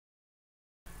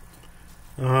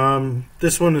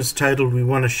This one is titled "We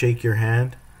Want to Shake Your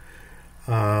Hand."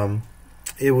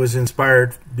 It was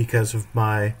inspired because of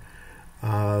my,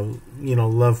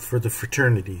 love for the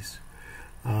fraternities,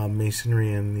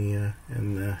 Masonry and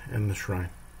the shrine.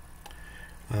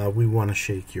 We want to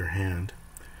shake your hand.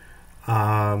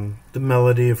 The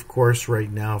melody, of course,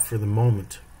 right now for the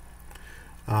moment,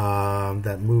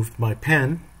 that moved my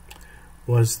pen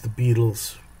was the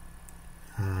Beatles'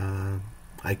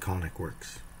 iconic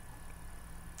works.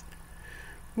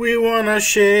 We want to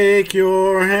shake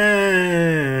your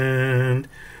hand.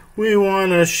 We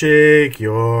want to shake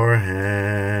your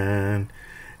hand.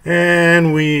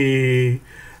 And we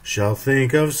shall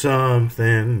think of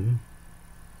something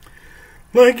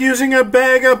like using a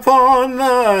bag upon the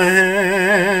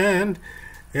hand.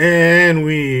 And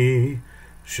we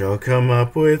shall come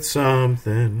up with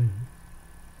something.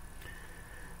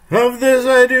 Of this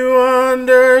I do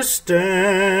understand.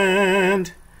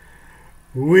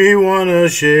 We want to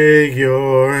shake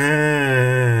your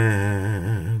hand.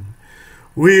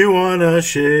 We want to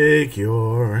shake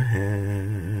your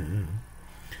hand.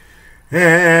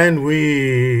 And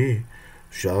we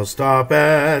shall stop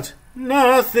at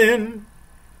nothing.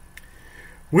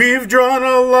 We've drawn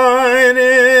a line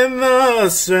in the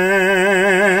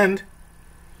sand.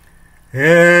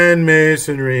 And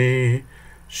Masonry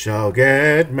shall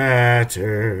get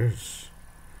matters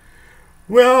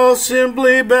well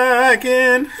simply back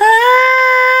in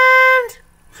hand.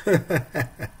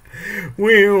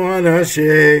 We want to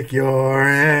shake your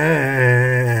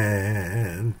hand.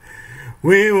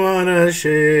 We want to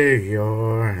shake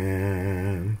your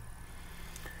hand.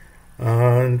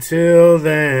 Until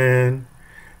then,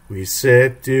 we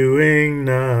sit doing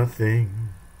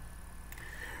nothing,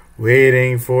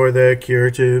 waiting for the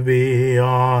cure to be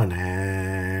on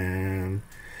hand.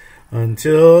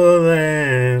 Until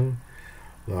then,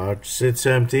 Lodge sits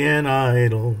empty and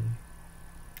idle,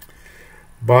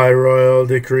 by royal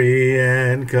decree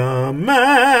and command.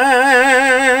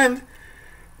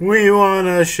 We want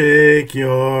to shake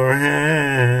your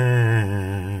hand.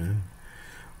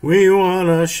 We want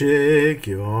to shake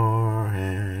your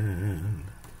hand.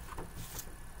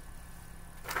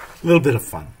 A little bit of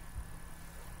fun.